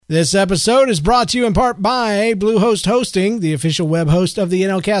This episode is brought to you in part by Bluehost Hosting, the official web host of the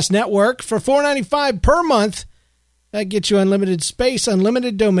NLCast network. For $4.95 per month, that gets you unlimited space,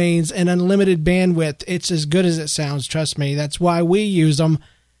 unlimited domains, and unlimited bandwidth. It's as good as it sounds, trust me. That's why we use them.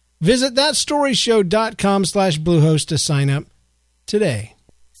 Visit thatstoryshow.com/Bluehost to sign up today.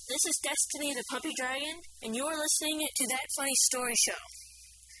 This is Destiny the Puppy Dragon, and you're listening to That Funny Story Show.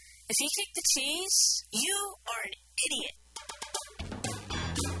 If you kick the cheese, you are an idiot.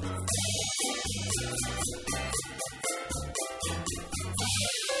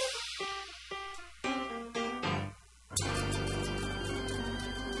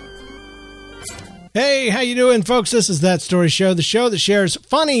 Hey, how you doing, folks? This is That Story Show, the show that shares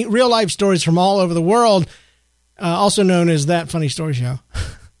funny real-life stories from all over the world, also known as That Funny Story Show,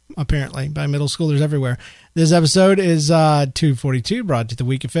 apparently, by middle schoolers everywhere. This episode is 242, brought to the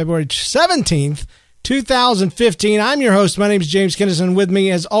week of February 17th, 2015. I'm your host. My name is James Kinnison. With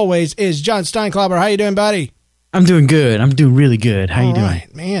me, as always, is John Steinklauber. How you doing, buddy? I'm doing good. I'm doing really good. How you doing? All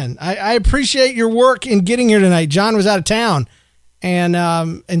right, man. I appreciate your work in getting here tonight. John was out of town, and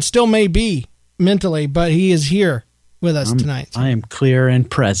still may be mentally, but he is here with us tonight. I am clear and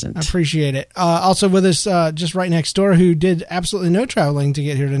present. I appreciate it. Also with us, just right next door, who did absolutely no traveling to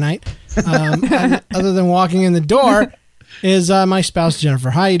get here tonight, other than walking in the door, is my spouse,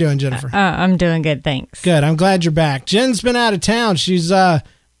 Jennifer. How you doing, Jennifer? I'm doing good, thanks. Good. I'm glad you're back. Jen's been out of town. She's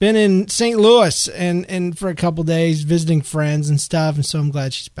been in St. Louis and for a couple days visiting friends and stuff, and so I'm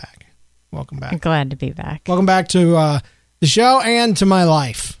glad she's back. Welcome back. I'm glad to be back. Welcome back to the show and to my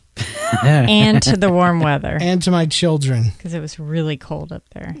life. And to the warm weather. And to my children. Because it was really cold up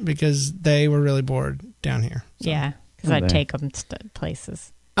there. Because they were really bored down here. So. Yeah, because I'd take them to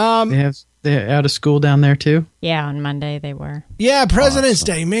places. They're out of school down there too? Yeah, on Monday they were. Yeah, President's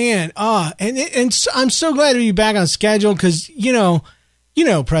Day, man. And I'm so glad to be back on schedule because, you know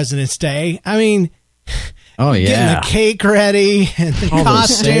President's Day. I mean, getting the cake ready and the all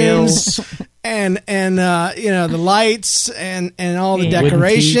costumes and the lights and all the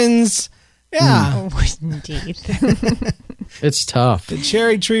decorations. Yeah. Oh, indeed. It's tough. The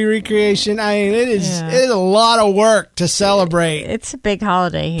cherry tree recreation. I mean, it is a lot of work to celebrate. It's a big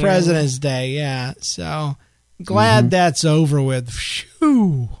holiday here. President's Day, yeah. So glad that's over with.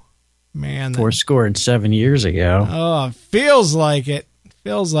 Phew. Man. 7 years ago. Oh, it feels like it.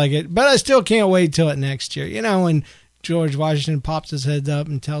 But I still can't wait till it next year. You know, when George Washington pops his head up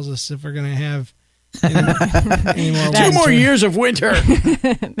and tells us if we're going to have any more 2 more years of winter.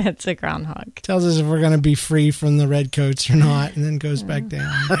 That's a groundhog. Tells us if we're going to be free from the redcoats or not, and then goes back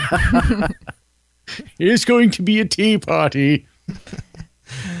down. It's going to be a tea party.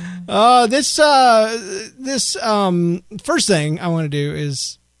 This first thing I want to do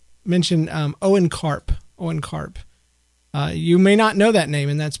is mention Owen Karp. Owen Karp. You may not know that name,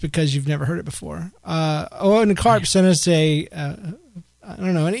 and that's because you've never heard it before. Owen Karp sent us an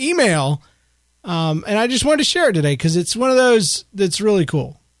email, and I just wanted to share it today because it's one of those that's really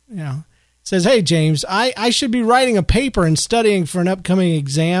cool. You know, it says, "Hey James, I should be writing a paper and studying for an upcoming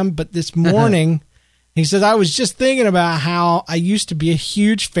exam, but this morning." He says, I was just thinking about how I used to be a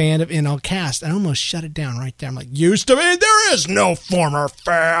huge fan of NLCast. I almost shut it down right there. I'm like, used to be? There is no former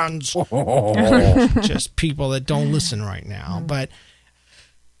fans. Just people that don't listen right now. But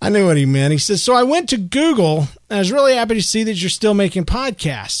I knew what he meant. He says, so I went to Google, and I was really happy to see that you're still making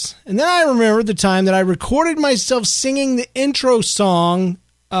podcasts. And then I remembered the time that I recorded myself singing the intro song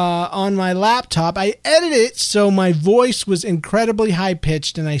on my laptop. I edited it so my voice was incredibly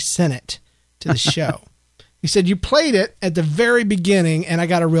high-pitched, and I sent it to the show. He said, you played it at the very beginning, and I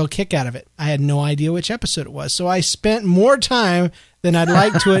got a real kick out of it. I had no idea which episode it was, so I spent more time than I'd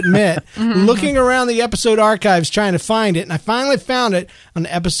like to admit looking around the episode archives trying to find it, and I finally found it on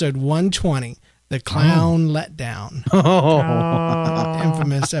episode 120, The Clown Letdown.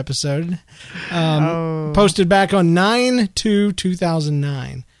 Infamous episode. Posted back on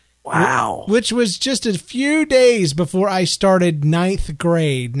 9/2/2009. Wow. Which was just a few days before I started 9th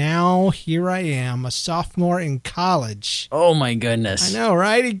grade. Now, here I am, a sophomore in college. Oh, my goodness. I know,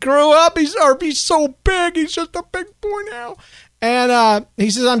 right? He grew up. He's so big. He's just a big boy now. And he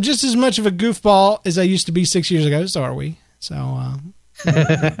says, I'm just as much of a goofball as I used to be 6 years ago. So are we. So I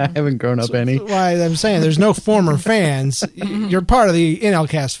haven't grown up any. Why I'm saying there's no former fans. You're part of the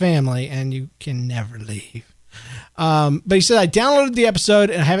NLCast family, and you can never leave. But he said, I downloaded the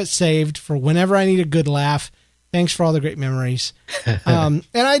episode and I have it saved for whenever I need a good laugh. Thanks for all the great memories. And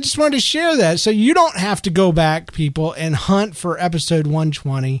I just wanted to share that. So you don't have to go back, people, and hunt for episode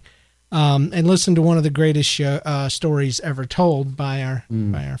 120 and listen to one of the greatest stories ever told by our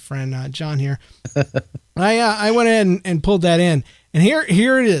friend John here. I went in and pulled that in. And here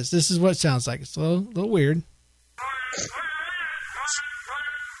it is. This is what it sounds like. It's a little weird.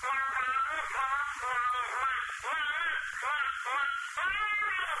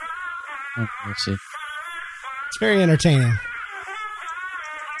 Oh, let's see. It's very entertaining.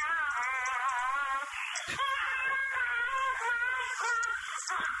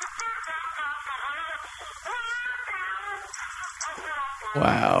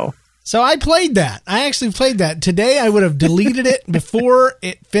 Wow. So I played that. I actually played that. Today I would have deleted it before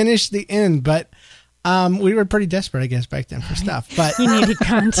it finished the end, but we were pretty desperate, I guess, back then for stuff. But You needed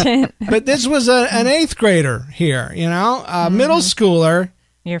content. but this was an 8th grader here, middle schooler.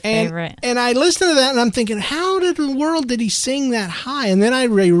 Your favorite. And I listened to that and I'm thinking, how in the world did he sing that high? And then I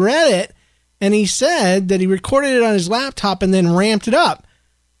reread it and he said that he recorded it on his laptop and then ramped it up.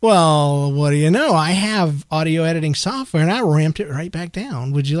 Well, what do you know? I have audio editing software and I ramped it right back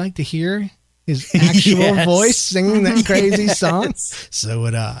down. Would you like to hear his actual Yes. voice singing that crazy song? So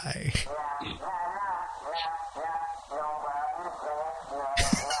would I.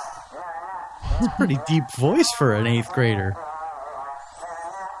 That's a pretty deep voice for an 8th grader.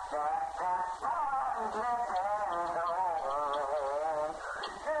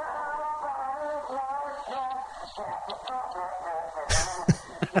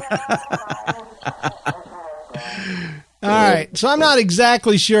 All right. So I'm not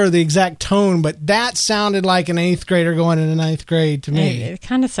exactly sure the exact tone, but that sounded like an 8th grader going into 9th grade to me. It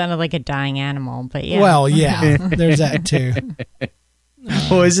kind of sounded like a dying animal, but yeah. Well, yeah, there's that too.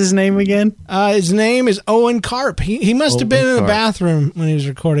 What was his name again? His name is Owen Karp. He must have been Owen in the Karp. bathroom when he was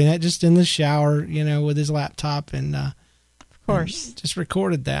recording that, just in the shower, with his laptop, and of course. just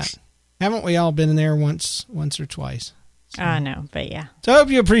recorded that. Haven't we all been in there once or twice? No, but yeah. So I hope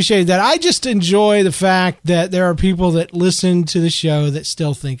you appreciate that. I just enjoy the fact that there are people that listen to the show that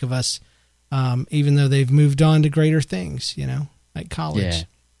still think of us, even though they've moved on to greater things, like college. Yeah.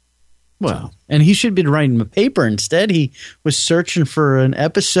 Well, and he should have been writing a paper instead. He was searching for an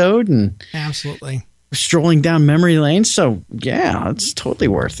episode and Absolutely. strolling down memory lane. So, yeah, it's totally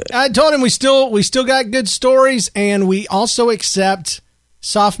worth it. I told him we still got good stories, and we also accept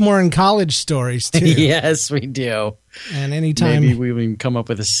sophomore and college stories too. Yes, we do. And anytime Maybe we can come up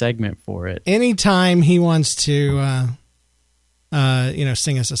with a segment for it. anytime he wants to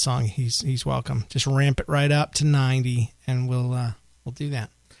sing us a song, he's welcome. Just ramp it right up to 90 and we'll do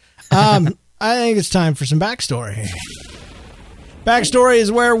that. I think it's time for some backstory. Backstory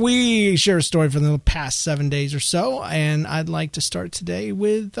is where we share a story from the past 7 days or so, and I'd like to start today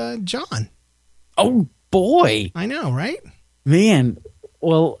with John. Oh, boy. I know, right? Man.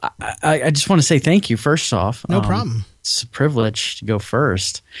 Well, I just want to say thank you, first off. No problem. It's a privilege to go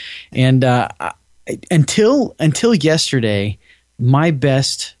first. And until yesterday, my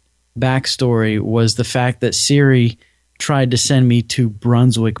best backstory was the fact that Siri tried to send me to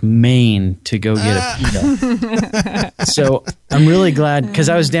Brunswick, Maine to go get a pita. So I'm really glad, because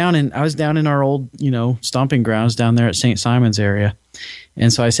I was down in our old, stomping grounds down there at St. Simon's area.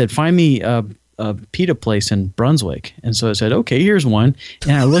 And so I said, find me a pita place in Brunswick. And so I said, okay, here's one.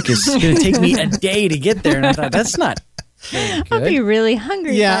 And I look, it's going to take me a day to get there. And I thought, that's not very I'll be good. really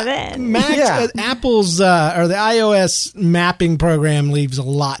hungry by then. Apple's or the iOS mapping program leaves a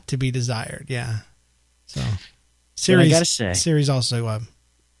lot to be desired. Yeah. So I gotta say. Siri's also a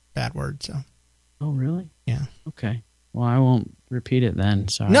bad word. So. Oh, really? Yeah. Okay. Well, I won't repeat it then.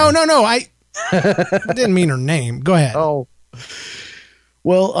 Sorry. No. I didn't mean her name. Go ahead. Oh.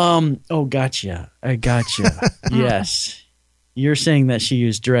 Well, gotcha. I gotcha. Yes. You're saying that she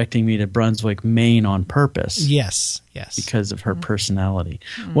was directing me to Brunswick, Maine on purpose. Yes. Because of her personality.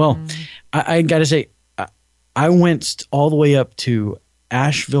 Well, I got to say, I went all the way up to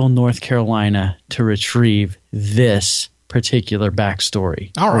Asheville, North Carolina to retrieve this particular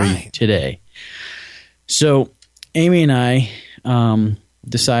backstory All for you right. today. So Amy and I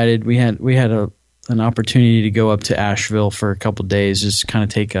decided we had an opportunity to go up to Asheville for a couple of days, just kind of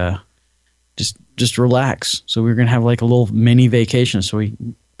take just relax. So we were going to have like a little mini vacation. So we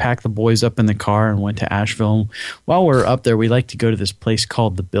packed the boys up in the car and went to Asheville. While we're up there, we like to go to this place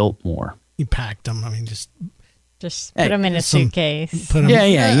called the Biltmore. You packed them. I mean, just put them in a some- suitcase. put them.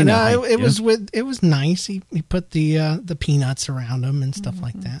 Yeah, you know how you it do. was nice. He put the peanuts around them and stuff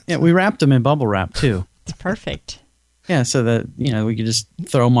like that. Yeah, we wrapped them in bubble wrap too. It's perfect. Yeah, so that we could just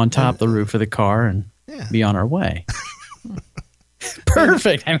throw them on top of the roof of the car and be on our way.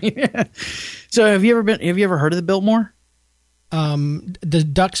 Perfect. I mean, so have you ever heard of the Biltmore? The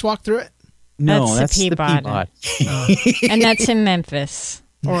ducks walk through it. No, That's that's the the Peabody. Peabody. And that's in Memphis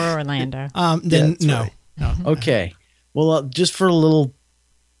or Orlando. Then that's no, right. no. Okay. Well, just for a little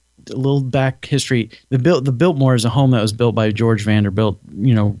a little back history. The Biltmore is a home that was built by George Vanderbilt,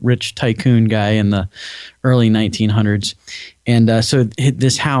 rich tycoon guy in the early 1900s. And so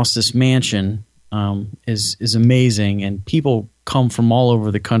this house, this mansion, is amazing, and people come from all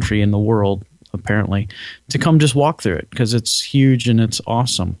over the country and the world, apparently, to come just walk through it because it's huge and it's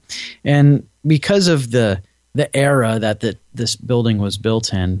awesome. And because of the era that this building was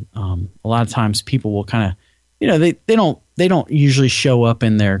built in, a lot of times people will kind of, they don't usually show up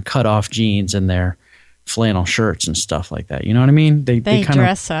in their cut off jeans and their flannel shirts and stuff like that. You know what I mean? They kind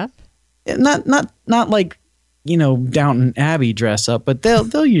dress up. Not like Downton Abbey dress up, but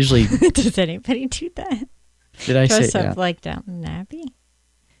they'll usually. Does anybody do that? Did I dress say up that? Like Downton Abbey?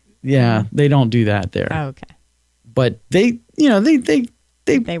 Yeah, they don't do that there. Oh, okay. But they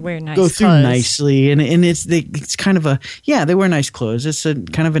wear nice go through clothes. nicely, and it's kind of they wear nice clothes. It's a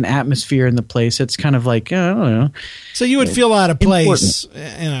kind of an atmosphere in the place. It's kind of like, I don't know. So you would feel out of place,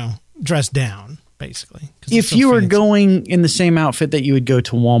 dressed down, basically. If you were going in the same outfit that you would go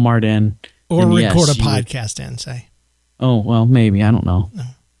to Walmart in, or then record yes, a podcast in, say. Oh well, maybe, I don't know. No.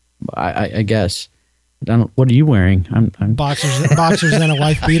 I guess. What are you wearing? I'm boxers and a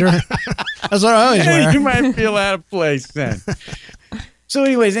wife beater. That's what I always wear. You might feel out of place then. So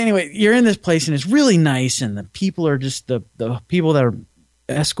anyway, you're in this place and it's really nice, and the people are just the people that are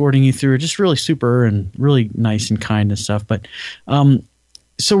escorting you through are just really super and really nice and kind and stuff. But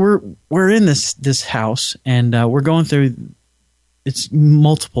so we're in this house, and we're going through. It's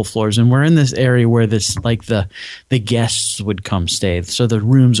multiple floors, and we're in this area where this like the guests would come stay. So the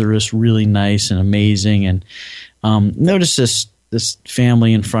rooms are just really nice and amazing. And notice this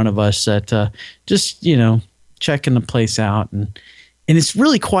family in front of us that just checking the place out, and it's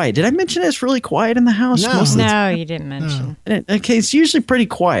really quiet. Did I mention it's really quiet in the house? No, you didn't mention. No. Okay, it's usually pretty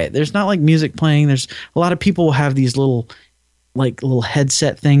quiet. There's not like music playing. There's a lot of people will have these little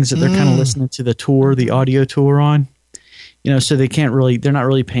headset things that they're kind of listening to the audio tour on. So they're not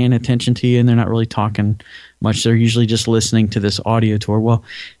really paying attention to you, and they're not really talking much. They're usually just listening to this audio tour. Well,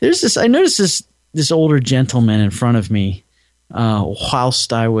 I noticed this older gentleman in front of me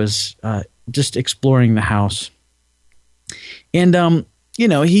whilst I was just exploring the house. And,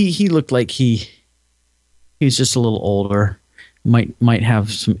 he looked like he was just a little older, might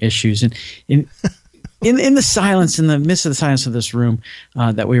have some issues. And in the silence, in the midst of the silence of this room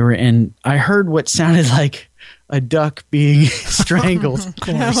that we were in, I heard what sounded like a duck being strangled. Of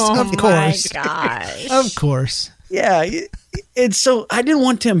course. Oh Of course. my gosh. Of course. Yeah. And so I didn't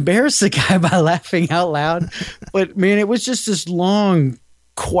want to embarrass the guy by laughing out loud. But, man, it was just this long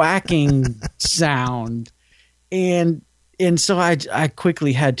quacking sound. And so I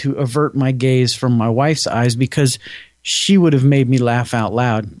quickly had to avert my gaze from my wife's eyes because she would have made me laugh out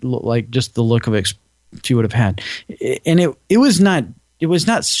loud, like just the look of she would have had. And it was not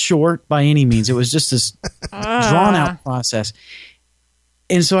short by any means. It was just this drawn out process.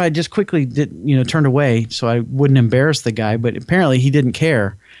 And so I just quickly turned away so I wouldn't embarrass the guy. But apparently he didn't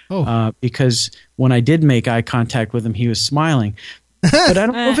care because when I did make eye contact with him, he was smiling. But I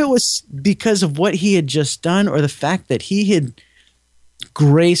don't know if it was because of what he had just done or the fact that he had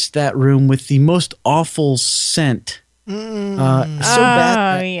graced that room with the most awful scent. So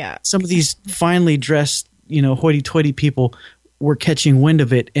bad that some of these finely dressed, hoity-toity people were catching wind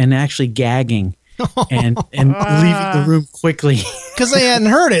of it and actually gagging and leaving the room quickly. Because they hadn't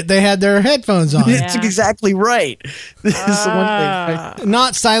heard it. They had their headphones on. That's exactly right. This is the one thing.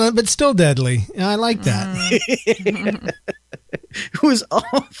 Not silent, but still deadly. I like that. It was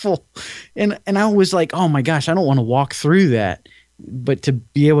awful. And I was like, oh my gosh, I don't want to walk through that. But to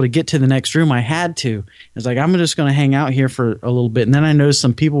be able to get to the next room, I had to. I was like, I'm just going to hang out here for a little bit. And then I noticed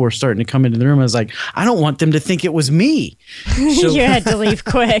some people were starting to come into the room. I was like, I don't want them to think it was me. So you had to leave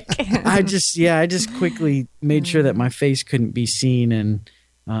quick. I just quickly made sure that my face couldn't be seen and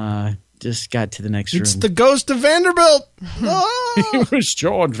just got to the next room. It's the ghost of Vanderbilt. Oh, It was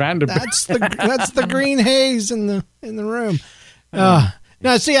George Vanderbilt. that's the green haze in the room. Now,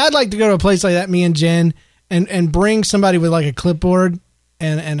 see, I'd like to go to a place like that, me and Jen, and bring somebody with like a clipboard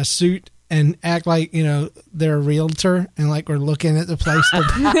and a suit and act like, they're a realtor and like we're looking at the place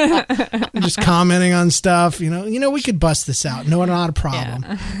and just commenting on stuff. We could bust this out. No, not a problem.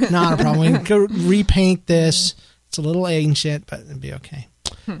 Yeah. Not a problem. We can go repaint this. It's a little ancient, but it'd be okay.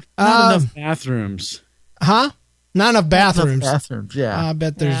 Not enough bathrooms. Huh? Not enough bathrooms. Yeah. I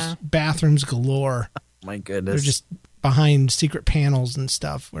bet there's bathrooms galore. My goodness. They're just behind secret panels and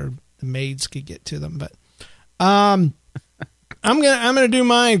stuff where the maids could get to them. But I'm gonna do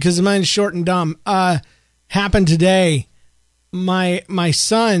mine because mine's short and dumb. Happened today. My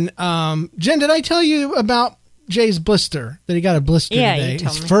son, Jen, did I tell you about Jay's blister, that he got a blister Yeah, today. you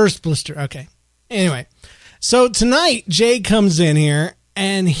told His me. first blister. Okay. Anyway, so tonight Jay comes in here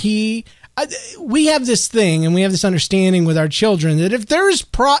and we have this thing and we have this understanding with our children that if there is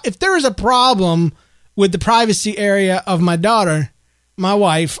a problem with the privacy area of my daughter, my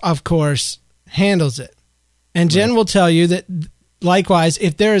wife, of course, handles it. And Jen will tell you that likewise,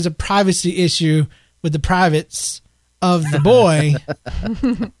 if there is a privacy issue with the privates of the boy,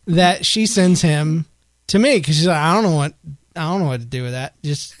 that she sends him to me because she's like, I don't know what to do with that.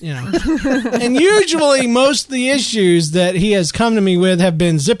 Just, And usually most of the issues that he has come to me with have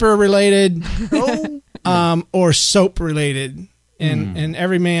been zipper related or soap related. And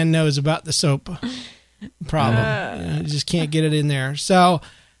every man knows about the soap problem. You just can't get it in there. So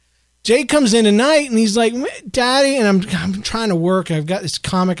Jay comes in tonight and he's like, Daddy, and I'm trying to work. I've got this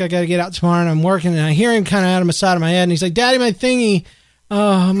comic I got to get out tomorrow and I'm working and I hear him kind of out of the side of my head and he's like, Daddy, my thingy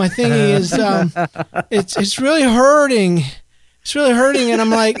is, it's really hurting. It's really hurting. And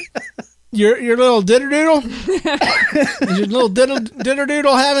I'm like, your little ditter-doodle? Is your little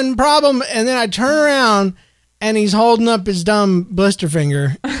ditter-doodle having a problem? And then I turn around and he's holding up his dumb blister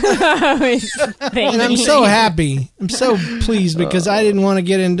finger. And I'm so happy. I'm so pleased because I didn't want to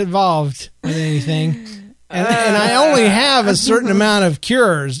get involved with anything. And I only have a certain amount of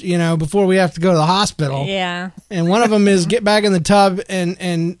cures, before we have to go to the hospital. Yeah. And one of them is get back in the tub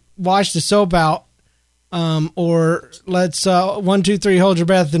and wash the soap out. Or let's 1, 2, 3, hold your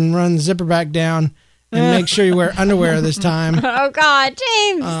breath and run the zipper back down and make sure you wear underwear this time. Oh God,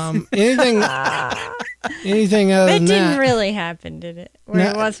 James. Anything other than that. That didn't really happen, did it?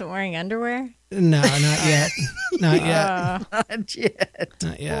 Where he wasn't wearing underwear? No, not yet. Not yet. Not yet.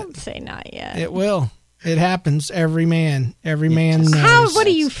 Not yet. Don't say not yet. It will. It happens. Every man knows. How? What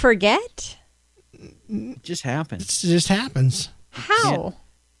do you forget? It just happens. It just happens. How?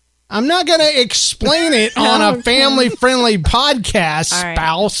 I'm not going to explain it on a family-friendly podcast, All right.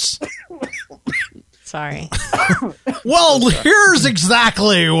 spouse. Sorry. Well, here's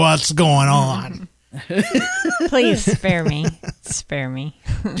exactly what's going on. Please spare me. Spare me.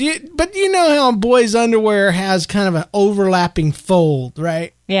 But you know how boys' underwear has kind of an overlapping fold,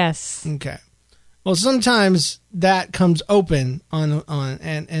 right? Yes. Okay. Well, sometimes that comes open on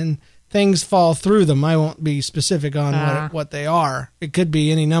and things fall through them. I won't be specific on what they are. It could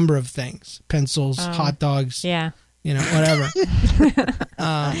be any number of things: pencils, hot dogs, Yeah. Whatever.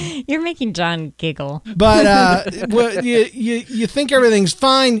 You're making John giggle. But you think everything's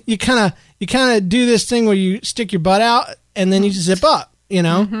fine. You kind of do this thing where you stick your butt out and then you zip up,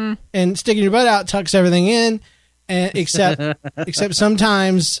 and sticking your butt out tucks everything in, and except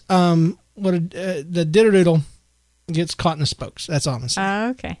sometimes the ditter-doodle gets caught in the spokes. That's all I'm saying. Oh,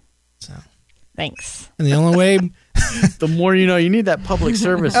 okay. So. Thanks. And the only way... The more you know, you need that public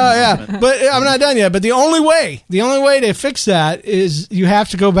service. Oh, yeah. But I'm not done yet. But the only way to fix that is you have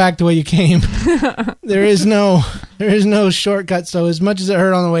to go back the way you came. There is no shortcut. So as much as it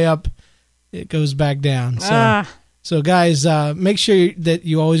hurt on the way up, it goes back down. So guys, make sure that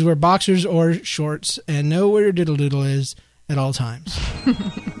you always wear boxers or shorts and know where your diddle-doodle is at all times.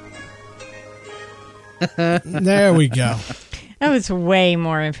 There we go. That was way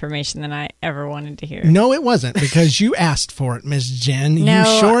more information than I ever wanted to hear. No, it wasn't, because you asked for it, Miss Jen. No,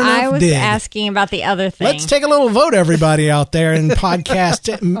 you sure enough I was did. asking about the other thing. Let's take a little vote, everybody out there in podcast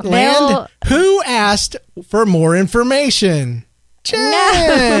land. Who asked for more information?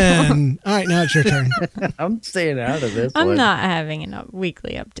 Jen! All right, now it's your turn. I'm staying out of this I'm one. not having a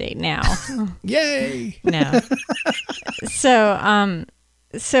weekly update now. Yay! No.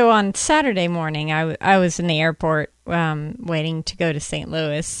 So on Saturday morning, I was in the airport waiting to go to St.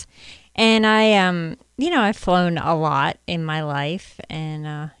 Louis, and I've flown a lot in my life,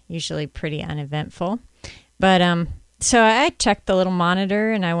 and usually pretty uneventful. But so I checked the little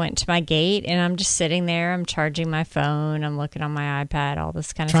monitor, and I went to my gate, and I'm just sitting there. I'm charging my phone. I'm looking on my iPad, all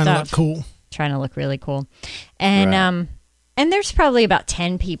this kind of stuff. Trying to look cool. Trying to look really cool, and Right. And there's probably about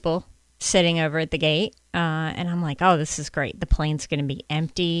 10 people sitting over at the gate. And I'm like, oh, this is great. The plane's going to be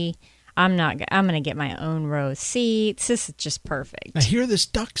empty. I'm going to get my own row of seats. This is just perfect. I hear this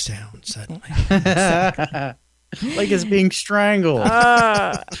duck sound suddenly. Like it's being strangled.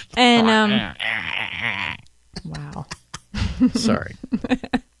 And, wow. Sorry.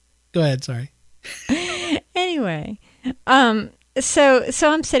 Go ahead, sorry. Anyway, so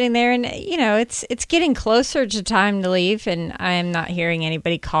I'm sitting there, and it's getting closer to time to leave, and I'm not hearing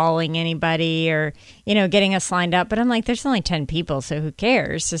anybody calling anybody or getting us lined up. But I'm like, there's only 10 people, so who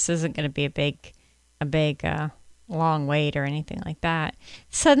cares? This isn't going to be a big long wait or anything like that.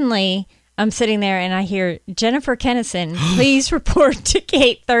 Suddenly, I'm sitting there and I hear Jennifer Kennison, please report to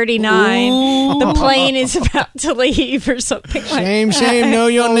gate 39. Ooh. The plane is about to leave or something like that. Shame, know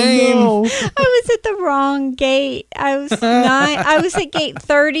your name. no. I was at the wrong gate. I was at gate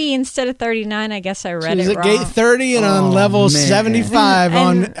 30 instead of 39. I guess I read She was it at wrong. gate 30 and on level man.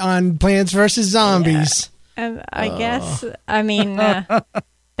 75 on Plants vs. Zombies. And I guess, I mean,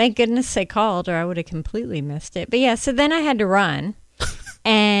 thank goodness they called or I would have completely missed it. But yeah, so then I had to run.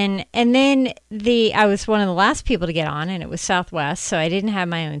 And then I was one of the last people to get on, and it was Southwest, so I didn't have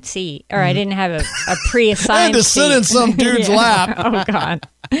my own seat, or I didn't have a pre-assigned I had to sit in some dude's lap. Oh God!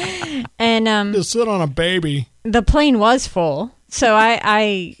 And To sit on a baby. the plane was full, so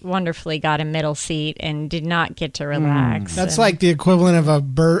I wonderfully got a middle seat and did not get to relax. That's And- like the equivalent of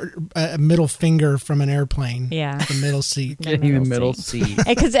a middle finger from an airplane. Yeah. The middle seat. Getting the middle seat.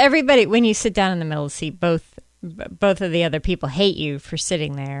 because everybody, when you sit down in the middle seat, both of the other people hate you for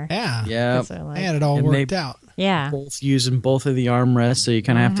sitting there. Yeah. Yeah. 'Cause they're like- I had it all And worked they- out. Yeah. Both using both of the armrests, so you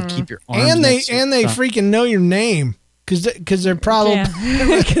kind of have to keep your arms. And next to they stuff. freaking know your name because they're probably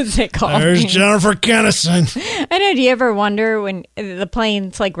Yeah, because they call there's me. Jennifer Kennison. I know. Do you ever wonder when the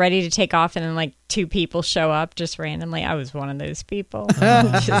plane's like ready to take off and then like two people show up just randomly? I was one of those people.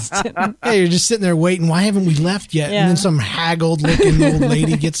 Just, Hey, you're just sitting there waiting. Why haven't we left yet? Yeah. And then some haggled looking old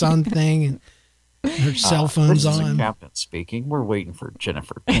lady gets on thing and her cell phone's This is the on. captain speaking. We're waiting for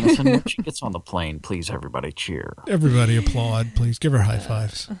Jennifer Kennison. When she gets on the plane, please, everybody, cheer. Everybody applaud, please. Give her high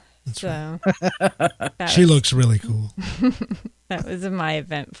fives. so She looks really cool. that was my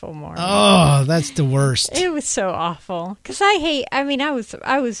eventful morning. Oh, that's the worst. It was so awful because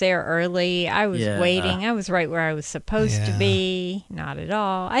I was there early. I was Yeah. waiting. I was right where I was supposed to Yeah. be. Not at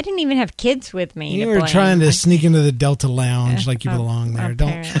all. I didn't even have kids with me. You to were blame. trying to sneak into the Delta Lounge like you belong there.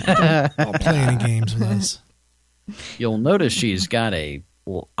 Apparently. Don't play any games with us. You'll notice she's got a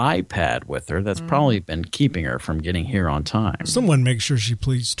little iPad with her that's probably been keeping her from getting here on time. Someone make sure she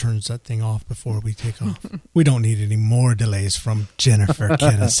please turns that thing off before we take off. We don't need any more delays from Jennifer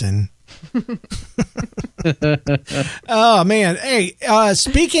Kennison. Oh, man. Hey,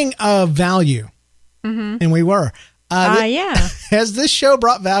 speaking of value, and we were, Yeah. has this show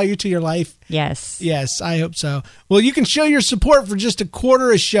brought value to your life? Yes. Yes, I hope so. Well, you can show your support for just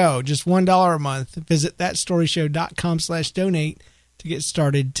 $0.25 a show, just $1 a month. Visit thatstoryshow.com/donate to get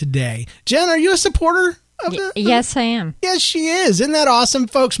started today. Jen, are you a supporter of the? Yes, I am. Yes, she is. Isn't that awesome,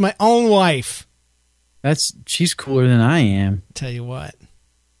 folks? My own wife. She's cooler than I am. Tell you what.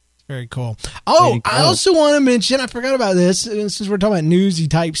 Very cool. Oh, Way to go. I also want to mention, I forgot about this, since we're talking about newsy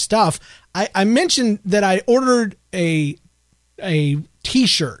type stuff. I mentioned that I ordered a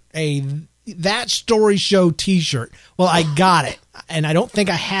t-shirt, That Story Show t-shirt. Well, I got it, and I don't think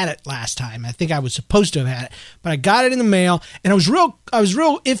I had it last time. I think I was supposed to have had it, but I got it in the mail, and I was real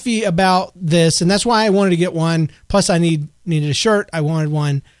iffy about this, and that's why I wanted to get one. Plus, I needed a shirt. I wanted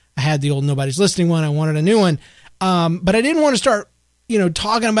one. I had the old Nobody's Listening one. I wanted a new one, but I didn't want to start,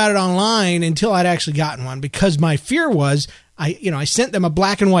 talking about it online until I'd actually gotten one, because my fear was I sent them a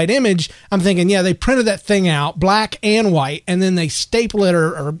black and white image. I'm thinking, yeah, they printed that thing out black and white, and then they staple it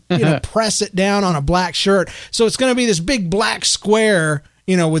or press it down on a black shirt. So it's going to be this big black square,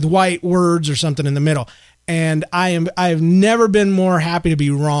 with white words or something in the middle. And I have never been more happy to be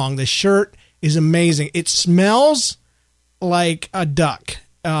wrong. The shirt is amazing. It smells like a duck.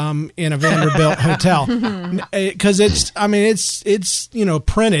 In a Vanderbilt hotel, because it's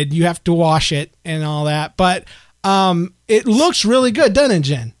printed. You have to wash it and all that, but it looks really good, doesn't it,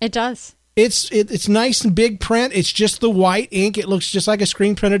 Jen? It does. It's nice and big print. It's just the white ink. It looks just like a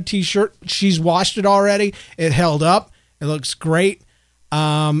screen printed T-shirt. She's washed it already. It held up. It looks great.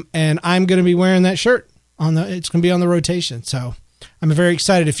 And I'm going to be wearing that shirt it's going to be on the rotation. So I'm very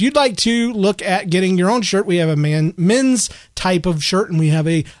excited. If you'd like to look at getting your own shirt, we have a men's type of shirt and we have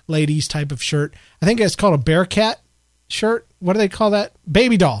a ladies type of shirt. I think it's called a Bearcat shirt. What do they call that?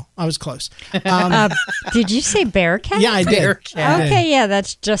 Baby doll. I was close. Did you say Bearcat? Yeah, I did. Bearcat. Okay, yeah,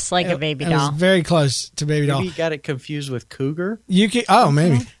 that's just like a baby I doll. was very close to baby doll. Maybe you got it confused with cougar. You could,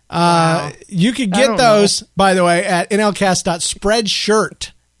 maybe. You could I get don't those, by the way, at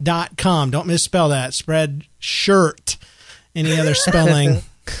nlcast.spreadshirt.com. Don't misspell that. Spreadshirt. Any other spelling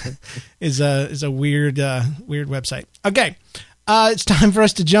is a weird website. Okay. It's time for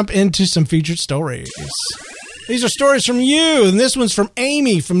us to jump into some featured stories. These are stories from you, and this one's from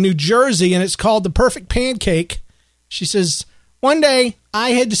Amy from New Jersey, and it's called The Perfect Pancake. She says, one day I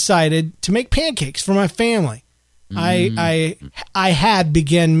had decided to make pancakes for my family. I had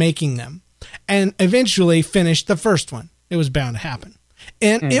begun making them and eventually finished the first one. It was bound to happen.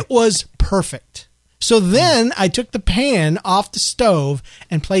 And it was perfect. So then I took the pan off the stove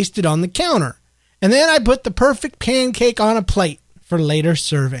and placed it on the counter. And then I put the perfect pancake on a plate for later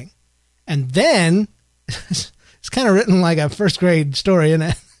serving. And then, it's kind of written like a first grade story, isn't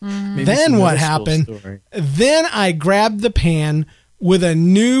it? Maybe Then some what middle school happened? story. Then I grabbed the pan with a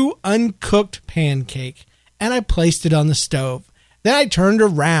new uncooked pancake and I placed it on the stove. Then I turned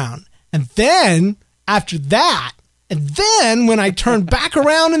around. And then, after that, and then when I turned back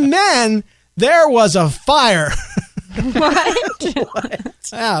around and then, there was a fire. What?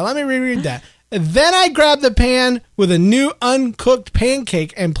 Let me reread that. Then I grabbed the pan with a new uncooked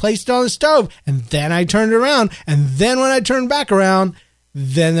pancake and placed it on the stove. And then I turned around. And then when I turned back around,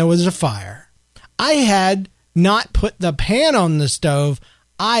 then there was a fire. I had not put the pan on the stove.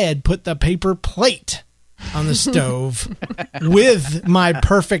 I had put the paper plate on the stove with my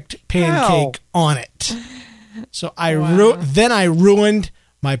perfect pancake on it. So then I ruined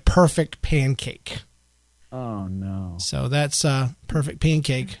my perfect pancake. Oh, no. So that's perfect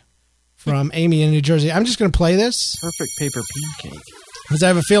pancake from Amy in New Jersey. I'm just going to play this Perfect paper pancake. because I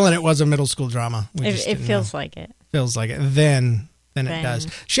have a feeling it was a middle school drama. It feels like it. Feels like it. Then it does.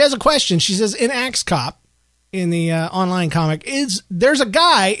 She has a question. She says, in Axe Cop, in the online comic, there's a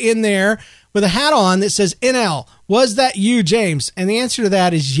guy in there with a hat on that says NL. Was that you, James? And the answer to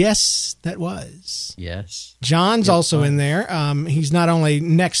that is yes, that was. Yes. John's also in there. He's not only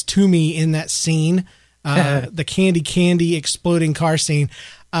next to me in that scene, the candy exploding car scene.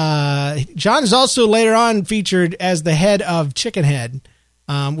 John is also later on featured as the head of Chicken Head,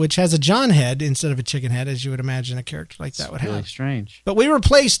 which has a John head instead of a chicken head, as you would imagine a character like that would Really have. strange. But we were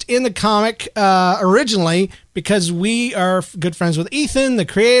placed in the comic originally because we are good friends with Ethan, the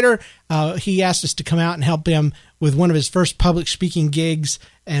creator. He asked us to come out and help him with one of his first public speaking gigs,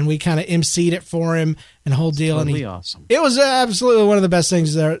 and we kind of emceed it for him and the whole deal. Totally awesome. It was absolutely one of the best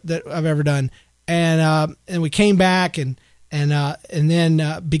things that I've ever done. And we came back, and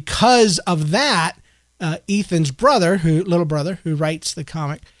then because of that, Ethan's little brother, who writes the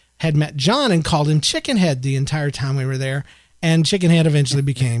comic, had met John and called him Chickenhead the entire time we were there, and Chickenhead eventually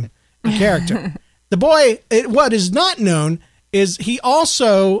became a character. The boy, what is not known is he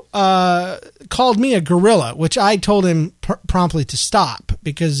also called me a gorilla, which I told him promptly to stop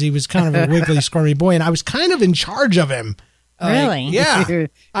because he was kind of a wiggly, squirmy boy, and I was kind of in charge of him. Really? Yeah.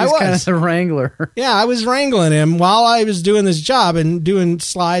 I was kind of the wrangler. Yeah, I was wrangling him while I was doing this job and doing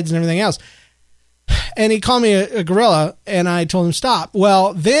slides and everything else. And he called me a gorilla, and I told him stop.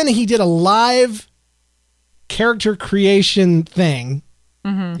 Well, then he did a live character creation thing,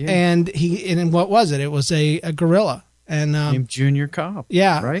 and what was it? It was a gorilla. And Named Junior Cobb.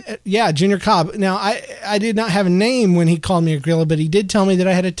 Yeah, right. Yeah, Junior Cobb. Now, I did not have a name when he called me a gorilla, but he did tell me that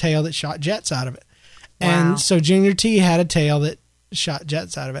I had a tail that shot jets out of it. Wow. And so Junior T had a tail that shot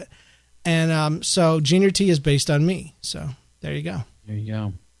jets out of it. And so Junior T is based on me. So there you go. There you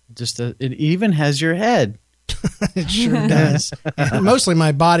go. It even has your head. It sure does. And mostly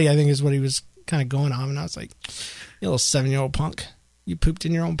my body, I think, is what he was kind of going on. And I was like, you little 7-year-old punk. You pooped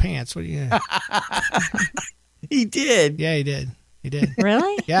in your own pants. What do you He did. Yeah, he did. He did.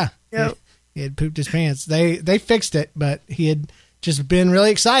 Really? Yeah. Yep. He had pooped his pants. They fixed it, but he had just been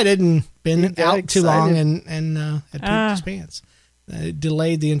really excited and been out too long and had pooped his pants. It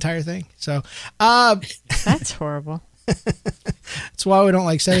delayed the entire thing. So That's horrible. that's why we don't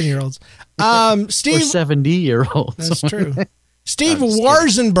like 7-year-olds. Steve, Or 70-year-olds. that's true. Steve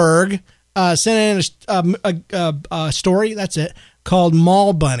Warzenberg sent in a story. That's it, called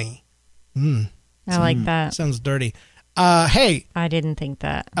Mall Bunny. I like that. Sounds dirty. Hey. I didn't think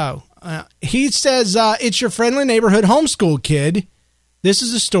that. He says, it's your friendly neighborhood homeschool kid. This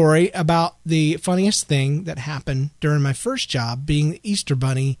is a story about the funniest thing that happened during my first job being the Easter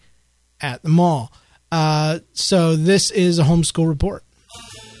Bunny at the mall. So this is a homeschool report.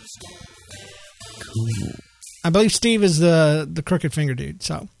 Cool. I believe Steve is the crooked finger dude.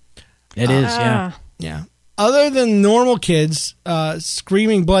 So It is, yeah. yeah. Other than normal kids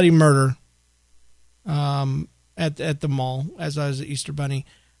screaming bloody murder at the mall as I was the Easter Bunny,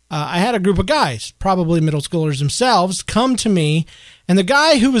 I had a group of guys, probably middle schoolers themselves, come to me, and the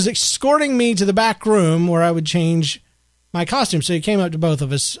guy who was escorting me to the back room where I would change my costume, so he came up to both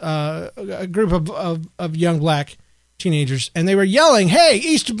of us, a group of young black teenagers, and they were yelling, "Hey,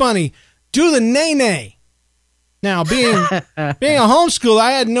 Easter Bunny, do the nay-nay." Now, being a homeschooler,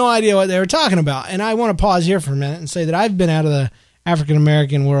 I had no idea what they were talking about, and I want to pause here for a minute and say that I've been out of the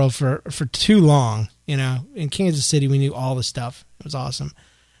African-American world for too long. You know, in Kansas City, we knew all the stuff. It was awesome.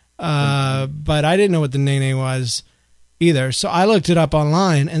 But I didn't know what the nay-nay was either. So I looked it up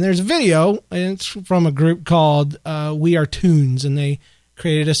online, and there's a video, and it's from a group called We Are Tunes, and they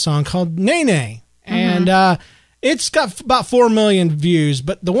created a song called Nay Nay. And it's got about 4 million views,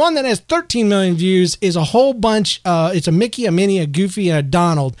 but the one that has 13 million views is a whole bunch. It's a Mickey, a Minnie, a Goofy, and a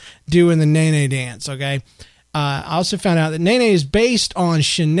Donald doing the Nene dance, okay? I also found out that Nene is based on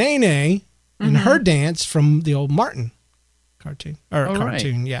Shanae and her dance from the old Martin cartoon.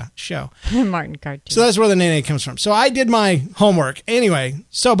 Show. Martin cartoon. So that's where the Nene comes from. So I did my homework. Anyway,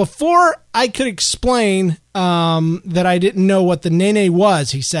 so before I could explain that I didn't know what the Nene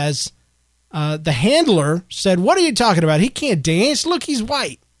was, he says, the handler said, "What are you talking about? He can't dance. Look, he's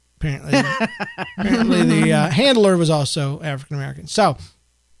white." Apparently the handler was also African-American. So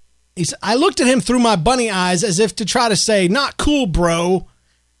he said, I looked at him through my bunny eyes as if to try to say, "Not cool, bro."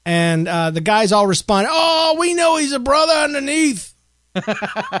 And the guys all responded, "Oh, we know he's a brother underneath."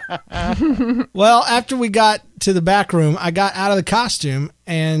 Well, after we got to the back room, I got out of the costume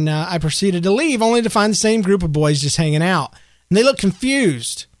and I proceeded to leave, only to find the same group of boys just hanging out. And they looked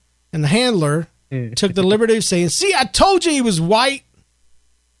confused. And the handler took the liberty of saying, "See, I told you he was white."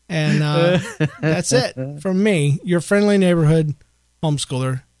 And that's it from me, your friendly neighborhood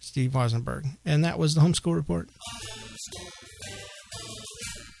homeschooler, Steve Weisenberg. And that was the Homeschool Report.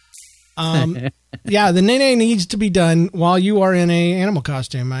 Yeah, the Nene needs to be done while you are in a animal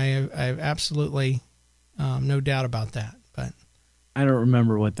costume. I have absolutely no doubt about that. But I don't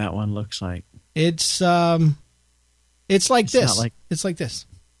remember what that one looks like. it's like this. Not It's like this.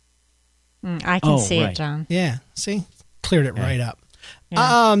 I can see right. it, John. Yeah, see? Cleared it right up.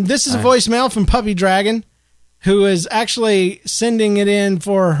 Yeah. This is a voicemail from Puppy Dragon, who is actually sending it in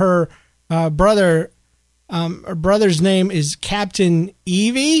for her brother. Her brother's name is Captain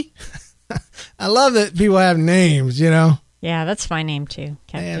Evie. I love that people have names, you know. Yeah, that's my name too.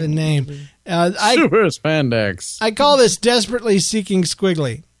 They have a name. Super Spandex. I call this Desperately Seeking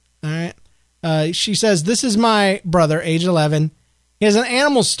Squiggly. All right. She says, "This is my brother, age 11. He has an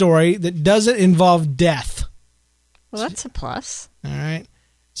animal story that doesn't involve death." Well, that's a plus. All right.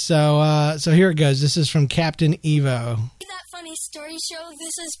 So here it goes. This is from Captain Evo. That funny story show.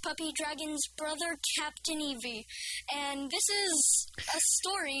 This is Puppy Dragon's brother, Captain Evie. And this is a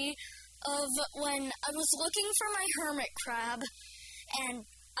story of when I was looking for my hermit crab and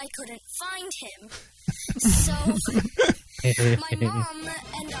I couldn't find him. So my mom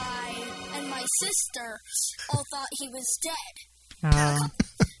and I and my sister all thought he was dead. A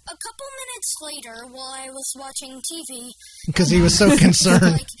couple minutes later, while I was watching TV, Because he was so concerned.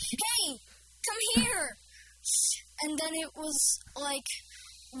 like, "Hey, come here!" And then it was like,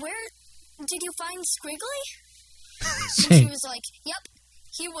 "Where did you find Squiggly?" And she was like, "Yep,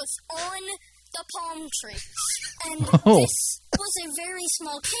 he was on the palm tree." And this was a very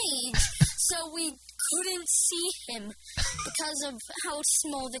small cage, so we couldn't see him because of how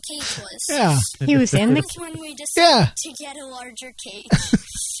small the cage was. Yeah. He was in the. That's when we decided Yeah. to get a larger cage.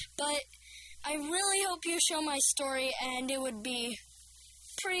 But I really hope you show my story, and it would be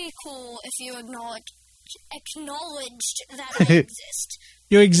pretty cool if you acknowledged that I exist.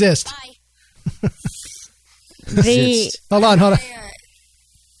 You exist. Bye. The Hold on.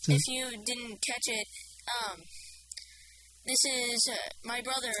 If you didn't catch it, this is my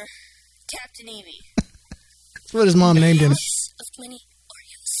brother, Captain Evie. That's what his mom named him. Of many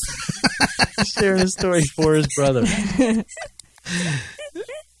Oreos. Sharing a story for his brother.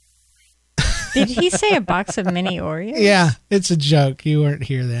 Did he say a box of mini Oreos? Yeah, it's a joke. You weren't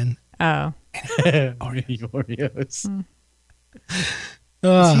here then. Oh. Oreos. Is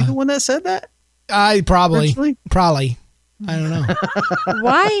he the one that said that? I probably. Actually? Probably. I don't know.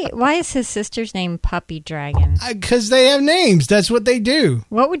 Why is his sister's name Puppy Dragon? Because they have names. That's what they do.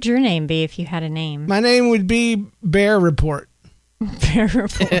 What would your name be if you had a name? My name would be Bear Report. Bear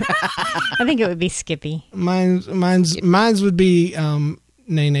Report. I think it would be Skippy. Mine's would be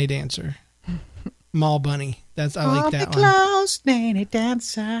Nene Dancer. Mall Bunny. I like that one. Close, Nene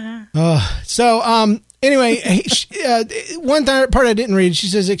Dancer. Anyway, one part I didn't read. She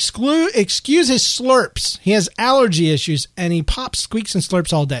says, excuse his slurps. He has allergy issues, and he pops, squeaks, and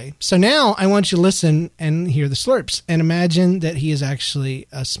slurps all day. So now I want you to listen and hear the slurps, and imagine that he is actually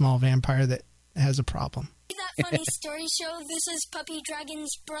a small vampire that has a problem. That funny story show. This is Puppy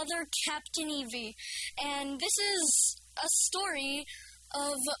Dragon's brother, Captain Evie. And this is a story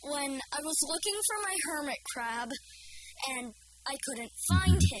of when I was looking for my hermit crab, and I couldn't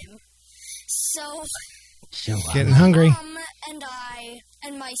find him. So Getting hungry. Mom and I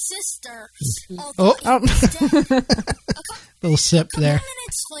and my sister all thought he was dead. Little sip A there. couple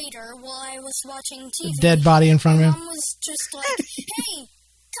minutes later, while I was watching TV, Dead body in front of him. Mom was just like, "Hey,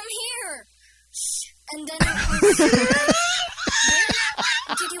 come here!" And then it was like,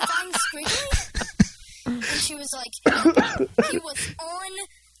 "Where did you find Squiggly?" And she was like, "Yep, he was on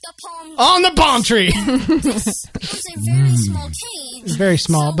the palm on the palm tree. This was a very small cage. It's very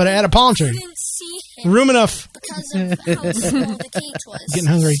small, but it had a palm I tree. couldn't see him Room enough. because of how small the cage was. Getting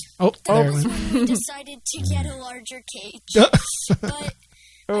hungry. Oh, That there it was went. when we decided to get a larger cage. But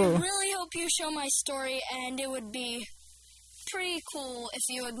I really hope you show my story, and it would be pretty cool if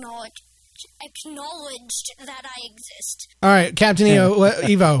you acknowledged that I exist. All right, Captain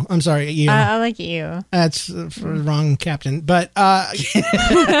Evo. I'm sorry, Evo. I like you. That's for the wrong captain. But I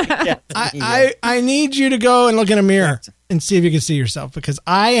need you to go and look in a mirror and see if you can see yourself, because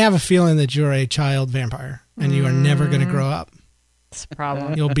I have a feeling that you're a child vampire and you are never going to grow up. It's a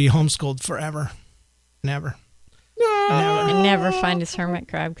problem. You'll be homeschooled forever. Never. I never find his hermit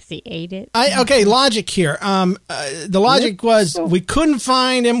crab because he ate it. Okay, logic here. The logic was we couldn't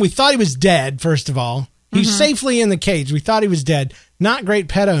find him. We thought he was dead, first of all. He's safely in the cage. We thought he was dead. Not great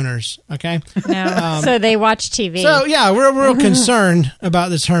pet owners, okay? No. So they watch TV. So, yeah, we're real concerned about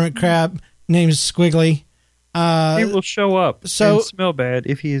this hermit crab named Squiggly. He will show up so- and smell bad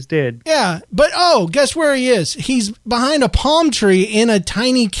if he is dead. Yeah, but guess where he is? He's behind a palm tree in a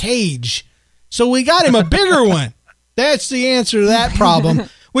tiny cage. So we got him a bigger one. That's the answer to that problem.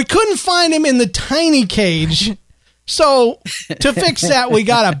 We couldn't find him in the tiny cage. So to fix that, we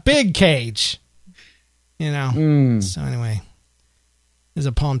got a big cage. You know. So anyway, there's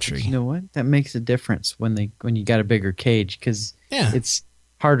a palm tree. You know what? That makes a difference when you got a bigger cage, because Yeah. it's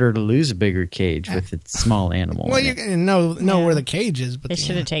harder to lose a bigger cage with a small animal. Well, in you it. can know where the cage is, but They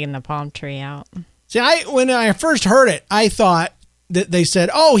should have taken the palm tree out. See, when I first heard it, I thought that they said,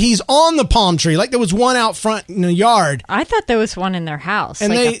 "Oh, he's on the palm tree," like there was one out front in the yard. I thought there was one in their house,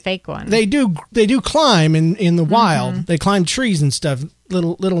 And like a fake one. They do climb in the wild. They climb trees and stuff.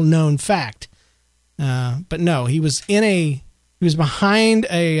 Little known fact. But no, he was behind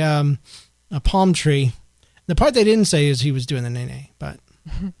a palm tree. The part they didn't say is he was doing the nene, but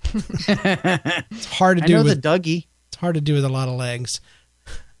it's hard to I do know with the Dougie. it's hard to do with a lot of legs.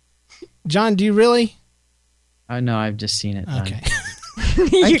 John, do you really? I know. I've just seen it done. Okay.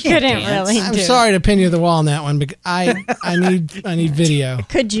 You can't couldn't dance. really I'm do sorry to pin you to the wall on that one, but I need video. it.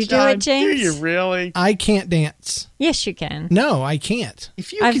 Could you do it, James? Do you really? I can't dance. Yes, you can. No, I can't.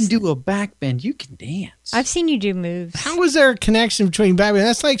 If you I've can s- do a back bend, you can dance. I've seen you do moves. How is there a connection between Batman?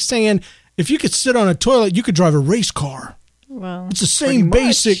 That's like saying if you could sit on a toilet, you could drive a race car. Well, It's the same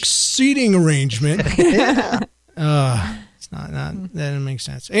basic seating arrangement. It's not that doesn't make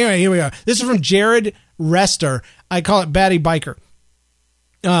sense. Anyway, here we are. This is from Jared Rester. I call it Batty Biker.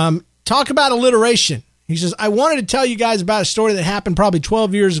 Talk about alliteration. He says, I wanted to tell you guys about a story that happened probably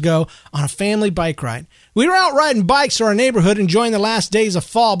 12 years ago on a family bike ride. We were out riding bikes through our neighborhood enjoying the last days of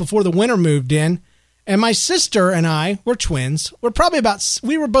fall before the winter moved in. And my sister and I were twins.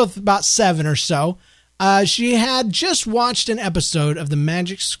 We were both about 7 or so. She had just watched an episode of the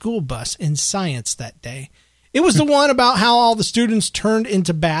Magic School Bus in science that day. It was the one about how all the students turned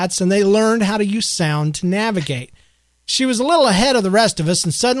into bats and they learned how to use sound to navigate. She was a little ahead of the rest of us,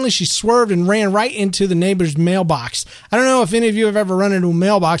 and suddenly she swerved and ran right into the neighbor's mailbox. I don't know if any of you have ever run into a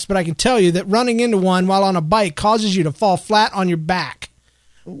mailbox, but I can tell you that running into one while on a bike causes you to fall flat on your back.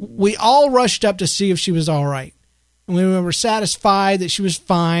 We all rushed up to see if she was all right. And when we were satisfied that she was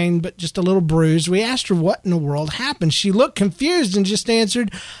fine, but just a little bruised, we asked her what in the world happened. She looked confused and just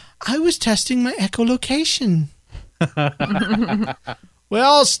answered, I was testing my echolocation. We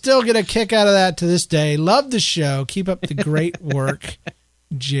all still get a kick out of that to this day. Love the show. Keep up the great work,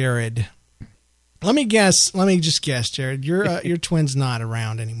 Jared. Let me just guess, Jared. Your twin's not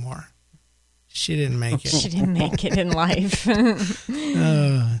around anymore. She didn't make it. She didn't make it in life.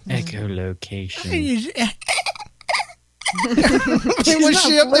 Echolocation. Was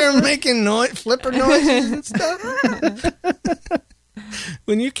she up there making flipper noises and stuff?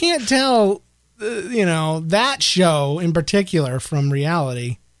 When you can't tell, that show in particular from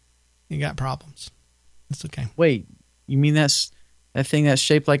reality, you got problems. It's okay. Wait, you mean that thing that's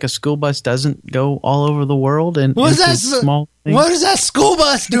shaped like a school bus doesn't go all over the world and What is into that? small things? What is that school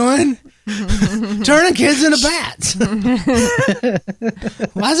bus doing? Turning kids into bats.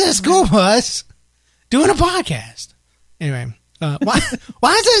 Why is that school bus doing a podcast? Anyway, why is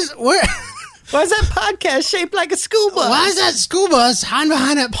this? Why is that podcast shaped like a school bus? Why is that school bus hiding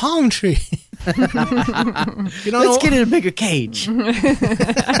behind that palm tree? Let's get in a bigger cage.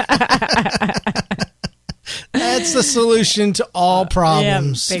 That's the solution to all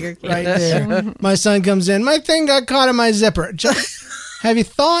problems. Yeah, bigger cage. Right there. My son comes in. My thing got caught in my zipper. Have you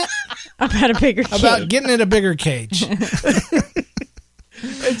thought About a bigger cage. about getting in a bigger cage?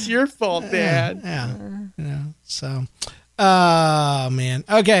 It's your fault, Dad. Yeah. So, oh man.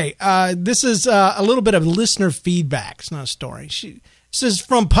 Okay. This is a little bit of listener feedback. It's not a story. This is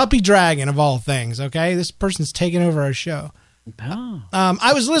from Puppy Dragon, of all things, okay? This person's taking over our show. Oh.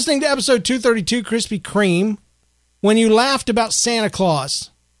 I was listening to episode 232, Krispy Kreme, when you laughed about Santa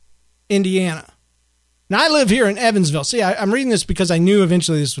Claus, Indiana. Now, I live here in Evansville. See, I'm reading this because I knew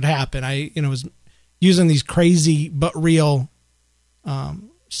eventually this would happen. I was using these crazy but real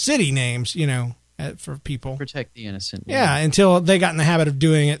city names, for people. Protect the innocent. Yeah, until they got in the habit of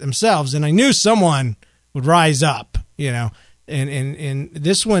doing it themselves. And I knew someone would rise up, And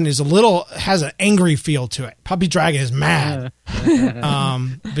this one is has an angry feel to it. Puppy Dragon is mad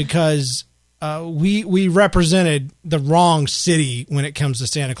because we represented the wrong city when it comes to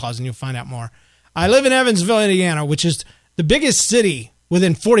Santa Claus, and you'll find out more. I live in Evansville, Indiana, which is the biggest city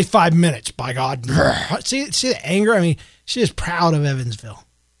within 45 minutes, by God. See the anger? I mean, she is proud of Evansville.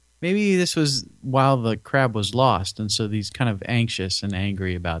 Maybe this was while the crab was lost, and so he's kind of anxious and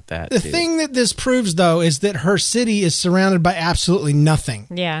angry about that. The thing that this proves, though, is that her city is surrounded by absolutely nothing.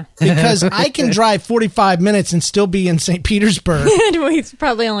 Yeah. Because I can drive 45 minutes and still be in St. Petersburg. We've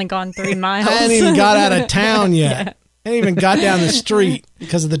probably only gone 3 miles. I hadn't even got out of town yet. Yeah. I hadn't even got down the street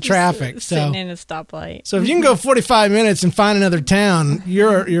because of the traffic. Sitting in a stoplight. So if you can go 45 minutes and find another town,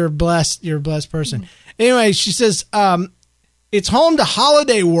 you're blessed. You're a blessed person. Anyway, she says it's home to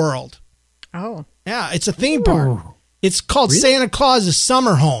Holiday World. Oh. Yeah, it's a theme park. It's called Santa Claus's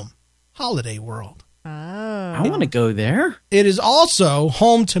Summer Home. Holiday World. Oh. I want to go there. It is also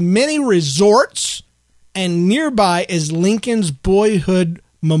home to many resorts, and nearby is Lincoln's Boyhood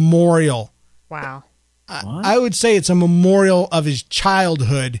Memorial. Wow. I would say it's a memorial of his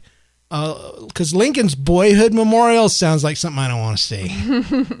childhood, because Lincoln's Boyhood Memorial sounds like something I don't want to see.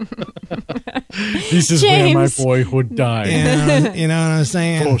 This is James. where my boyhood died. Yeah, you know what I'm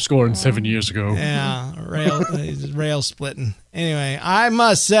saying? 407 years ago. Yeah, rail splitting. Anyway, I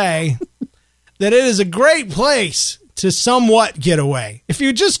must say that it is a great place to somewhat get away. If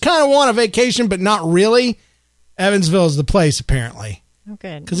you just kind of want a vacation, but not really, Evansville is the place, apparently. Oh,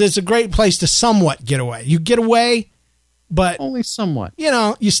 good. Because it's a great place to somewhat get away. You get away, but Only somewhat.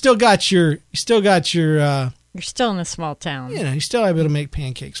 you still got your You're still in a small town. you're still able to make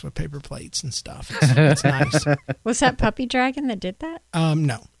pancakes with paper plates and stuff. It's nice. Was that Puppy Dragon that did that?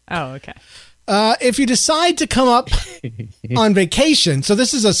 No. Oh, okay. If you decide to come up on vacation, so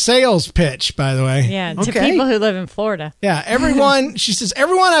this is a sales pitch, by the way. Yeah, to Okay. people who live in Florida. Yeah, she says,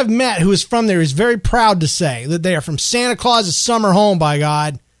 everyone I've met who is from there is very proud to say that they are from Santa Claus's summer home, by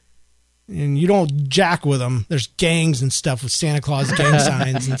God. And you don't jack with them. There's gangs and stuff with Santa Claus gang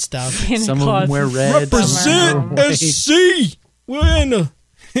signs and stuff. Santa Some Claus of them wear is red. Represent SC. We're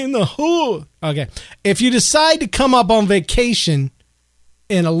in the hood. Okay. If you decide to come up on vacation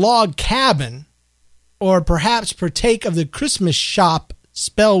in a log cabin, or perhaps partake of the Christmas shop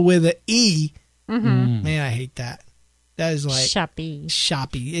spelled with an E, man, I hate that. That is like shoppy.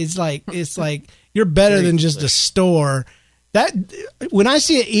 It's like you're better than just a store. That when I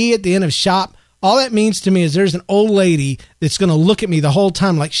see an E at the end of shop, all that means to me is there's an old lady that's going to look at me the whole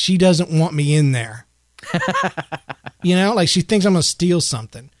time like she doesn't want me in there. Like she thinks I'm going to steal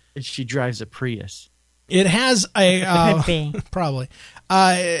something. She drives a Prius. It has a Could be. probably.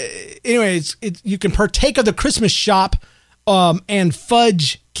 Anyway, you can partake of the Christmas shop and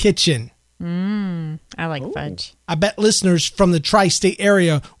fudge kitchen. I like fudge. I bet listeners from the tri-state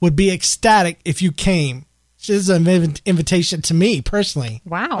area would be ecstatic if you came. This is an invitation to me personally.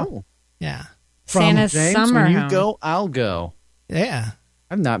 Wow. Yeah. Santa's James, summer when you home. go, I'll go. Yeah.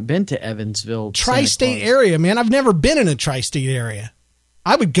 I've not been to Evansville. Tri-state Santa Claus. area, man. I've never been in a tri-state area.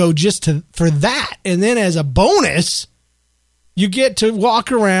 I would go just for that. And then as a bonus, you get to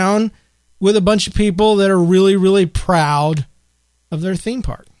walk around with a bunch of people that are really, really proud of their theme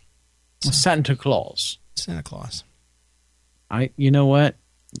park. Santa Claus. Santa Claus. You know what?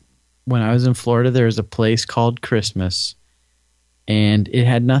 When I was in Florida, there was a place called Christmas, and it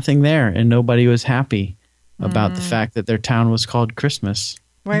had nothing there, and nobody was happy about the fact that their town was called Christmas.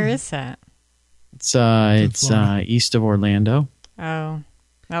 Where is that? It's Florida. east of Orlando. Oh.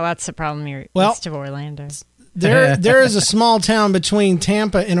 Well, that's the problem. You're Well- east of Orlando. There is a small town between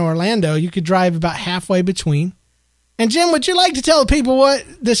Tampa and Orlando. You could drive about halfway between. And Jim, would you like to tell the people what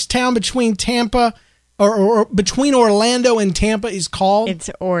this town between Tampa or between Orlando and Tampa is called? It's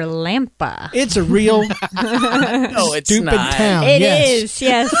Orlampa. It's a real No, it's stupid not. town. It yes. is,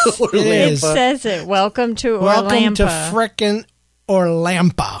 yes. It It is. says it. Welcome to Welcome Orlampa. to frickin'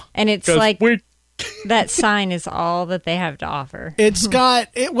 Orlampa. And it's 'Cause like we- that sign is all that they have to offer. It's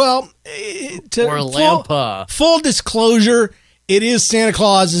got Orlampa. Full disclosure, it is Santa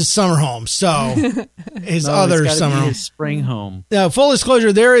Claus's summer home. So his other it's gotta summer be home. his spring home. Now, full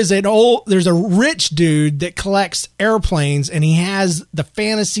disclosure, there's a rich dude that collects airplanes, and he has the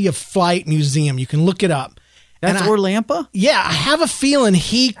Fantasy of Flight Museum. You can look it up. That's Orlampa? Yeah, I have a feeling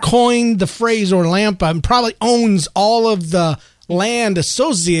he coined the phrase Orlampa and probably owns all of the land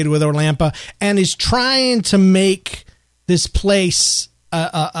associated with Orlampa and is trying to make this place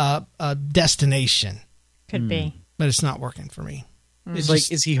a destination. Could be. But it's not working for me. It's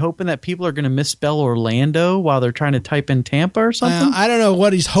like, is he hoping that people are going to misspell Orlando while they're trying to type in Tampa or something? I don't know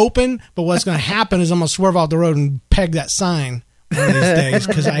what he's hoping, but what's going to happen is I'm going to swerve off the road and peg that sign one of these days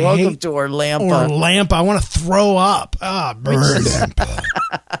because I Welcome hate to Orlampa. Orlampa. I want to throw up. Bird.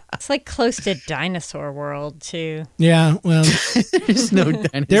 It's like close to Dinosaur World, too. Yeah, well, There's no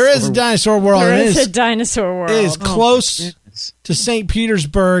dinosaur. there is a dinosaur world. There and is a Dinosaur World. It is close to St.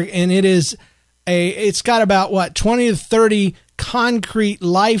 Petersburg, and it's got about 20 to 30 concrete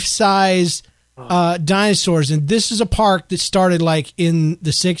life-size dinosaurs, and this is a park that started like in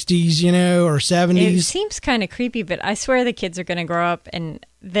the 60s, or 70s. It seems kind of creepy, but I swear the kids are going to grow up and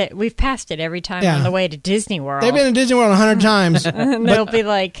that we've passed it every time on the way to Disney World. They've been to Disney World 100 times. And they'll be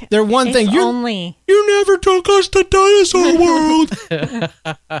like, they're one it's thing. You never took us to Dinosaur World.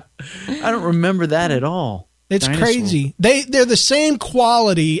 I don't remember that at all. It's Dinosaur. crazy. They're the same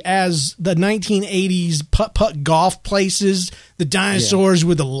quality as the 1980s putt-putt golf places. The dinosaurs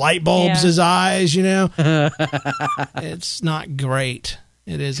with the light bulbs as eyes, It's not great.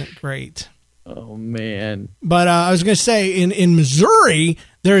 It isn't great. Oh, man. But I was going to say, in Missouri,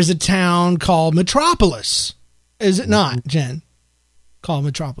 there is a town called Metropolis. Is it not, Jen? Called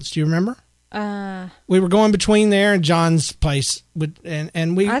Metropolis. Do you remember? We were going between there and John's place,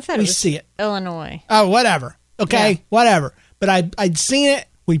 and we I thought it was see it. Illinois. Oh, whatever. Okay, whatever. But I'd seen it.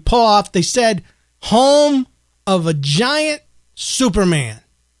 We pull off. They said, home of a giant Superman.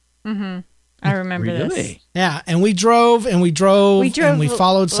 Mm-hmm. I remember this. Yeah, and we drove, and we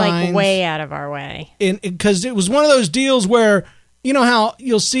followed signs. Like way out of our way. Because it was one of those deals where, you know how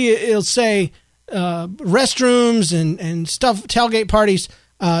you'll see it'll say restrooms and stuff, tailgate parties,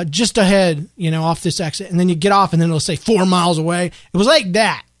 just ahead, off this exit. And then you get off, and then it'll say 4 miles away. It was like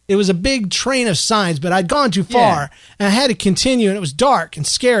that. It was a big train of signs, but I'd gone too far, and I had to continue, and it was dark and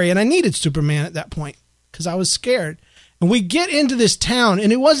scary, and I needed Superman at that point because I was scared. And we get into this town,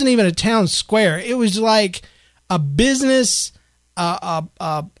 and it wasn't even a town square. It was like a business, a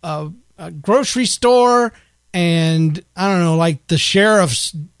grocery store, and I don't know, like the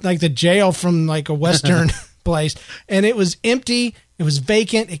sheriff's, like the jail from like a Western place. And it was empty. It was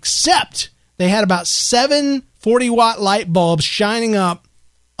vacant, except they had about 7 40-watt light bulbs shining up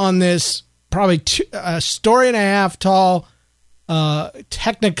on this probably a story and a half tall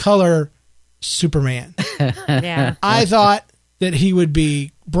Technicolor Superman. Yeah. I thought that he would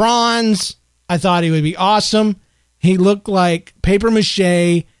be bronze. I thought he would be awesome. He looked like paper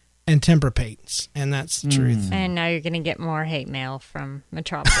mache and temper paints, and that's the truth. And now you're going to get more hate mail from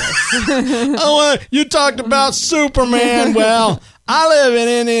Metropolis. Oh, you talked about Superman. Well, I live in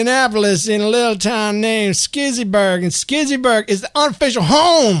Indianapolis in a little town named Skizzyburg, and Skizzyburg is the unofficial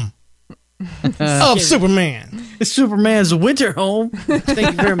home of Superman. It's Superman's winter home.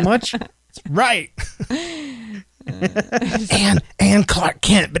 Thank you very much. Right. and Clark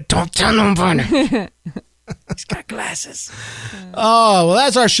Kent, but don't tell nobody. He's got glasses. Oh, well,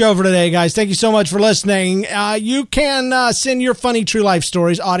 that's our show for today, guys. Thank you so much for listening. You can send your funny true life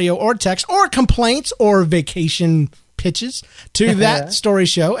stories, audio or text, or complaints or vacation pitches to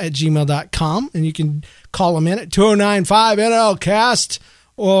thatstoryshow@gmail.com. And you can call them in at 2095-NLCast.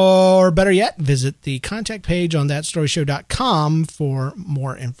 Or better yet, visit the contact page on thatstoryshow.com for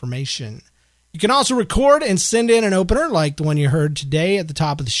more information. You can also record and send in an opener like the one you heard today at the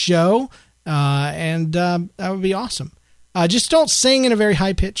top of the show. And that would be awesome. Just don't sing in a very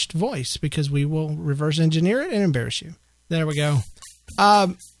high-pitched voice because we will reverse engineer it and embarrass you. There we go.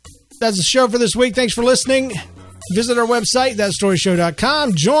 That's the show for this week. Thanks for listening. Visit our website,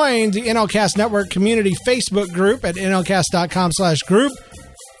 thatstoryshow.com. Join the NLCast Network Community Facebook group at nlcast.com/group.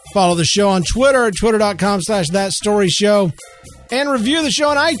 Follow the show on Twitter at twitter.com/thatstoryshow. And review the show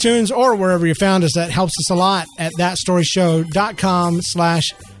on iTunes or wherever you found us. That helps us a lot at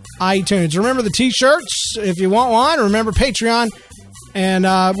thatstoryshow.com/iTunes. Remember the t-shirts if you want one. Remember Patreon. And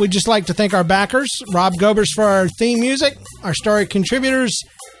we'd just like to thank our backers, Rob Gobers for our theme music, our story contributors,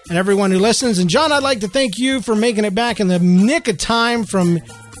 and everyone who listens. And John, I'd like to thank you for making it back in the nick of time from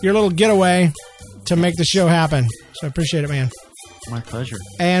your little getaway to make the show happen. So I appreciate it, man. My pleasure.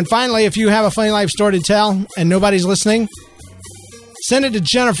 And finally, if you have a funny life story to tell and nobody's listening, send it to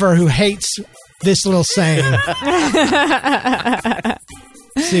Jennifer, who hates this little saying.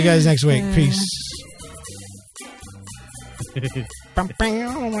 See you guys next week. Peace.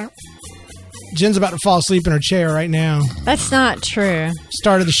 Jen's about to fall asleep in her chair right now. That's not true.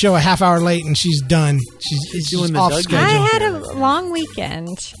 Started the show a half hour late and she's done. She's doing the off Doug schedule. I had a long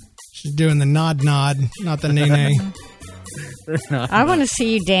weekend. She's doing the nod, not the nay. I want to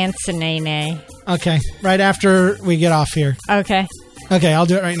see you dance a nay. Okay, right after we get off here. Okay. Okay, I'll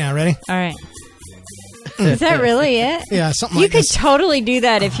do it right now. Ready? All right. Is that really it? Yeah, something You like could this. totally do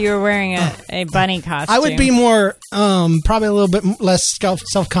that if you were wearing a bunny costume. I would be more, probably a little bit less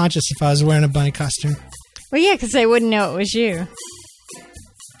self-conscious if I was wearing a bunny costume. Well, yeah, because they wouldn't know it was you.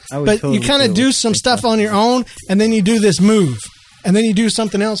 But you kind of do some stuff on your own, and then you do this move. And then you do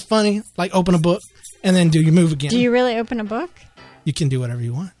something else funny, like open a book, and then do your move again. Do you really open a book? You can do whatever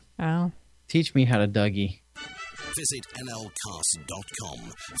you want. Oh. Teach me how to Dougie. Visit NLcast.com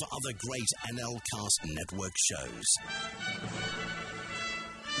for other great NLcast network shows.